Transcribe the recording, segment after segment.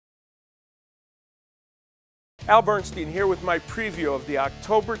Al Bernstein here with my preview of the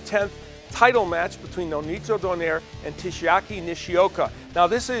October 10th title match between Donaire and Donaire-Nishioka. Now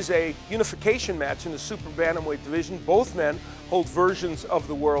this is a unification match in the super bantamweight division. Both men hold versions of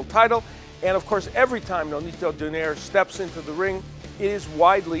the world title. And of course, every time Donaire steps into the ring, it is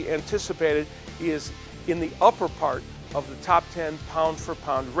widely anticipated he is in the upper part of the top 10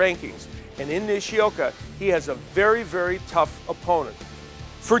 pound-for-pound rankings. And in Nishioka, he has a very, very tough opponent.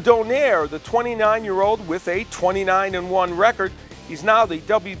 For Donaire, the 29-year-old with a 29-1 record, he's now the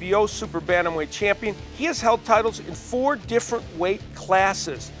WBO Super Bantamweight champion. He has held titles in 4 different weight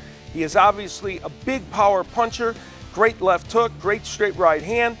classes. He is obviously a big power puncher, great left hook, great straight right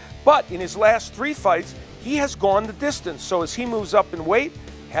hand, but in his last 3 fights, he has gone the distance. So as he moves up in weight,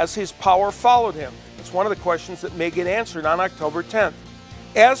 has his power followed him? It's one of the questions that may get answered on October 10th.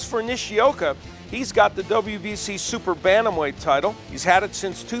 As for Nishioka, he's got the WBC Super Bantamweight title. He's had it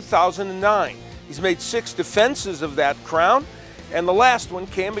since 2009. He's made 6 defenses of that crown, and the last one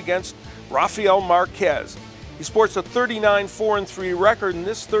came against Rafael Marquez. He sports a 39-4-3 record, and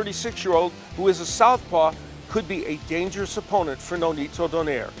this 36-year-old, who is a southpaw, could be a dangerous opponent for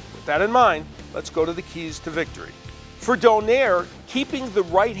Donaire. With that in mind, let's go to the keys to victory. For Donaire, keeping the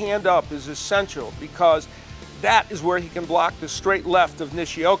right hand up is essential because that is where he can block the straight left of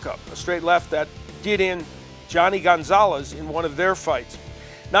Nishioka, a straight left that did in Johnny Gonzalez in one of their fights.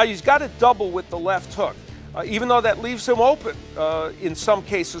 Now he's got to double with the left hook, even though that leaves him open in some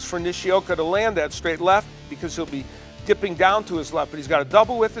cases for Nishioka to land that straight left because he'll be dipping down to his left, but he's got to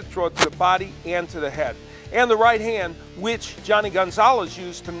double with it, throw it to the body and to the head. And the right hand, which Johnny Gonzalez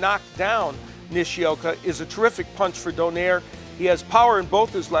used to knock down Nishioka, is a terrific punch for Donaire. He has power in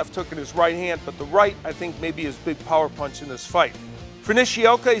both his left hook and his right hand, but the right, I think, may be his big power punch in this fight. For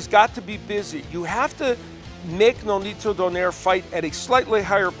Nishioka, he's got to be busy. You have to make Donaire fight at a slightly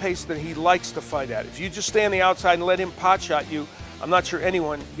higher pace than he likes to fight at. If you just stay on the outside and let him pot shot you, I'm not sure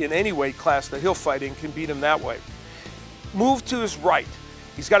anyone in any weight class that he'll fight in can beat him that way. Move to his right.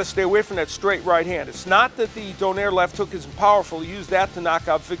 He's got to stay away from that straight right hand. It's not that the Donaire left hook isn't powerful. He used that to knock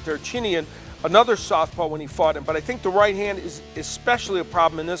out Victor Chinian, another southpaw, when he fought him, but I think the right hand is especially a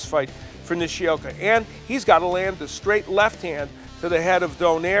problem in this fight for Nishioka. And he's got to land the straight left hand to the head of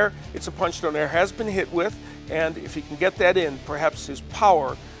Donaire. It's a punch Donaire has been hit with, and if he can get that in, perhaps his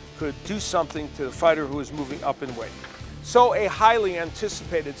power could do something to the fighter who is moving up in weight. So a highly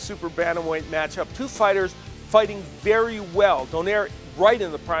anticipated super bantamweight matchup. 2 fighters fighting very well. Donaire right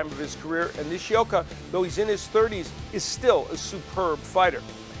in the prime of his career, and Nishioka, though he's in his 30s, is still a superb fighter.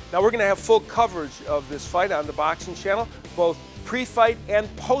 Now we're going to have full coverage of this fight on the Boxing Channel, both pre-fight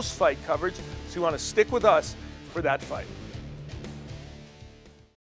and post-fight coverage, so you want to stick with us for that fight.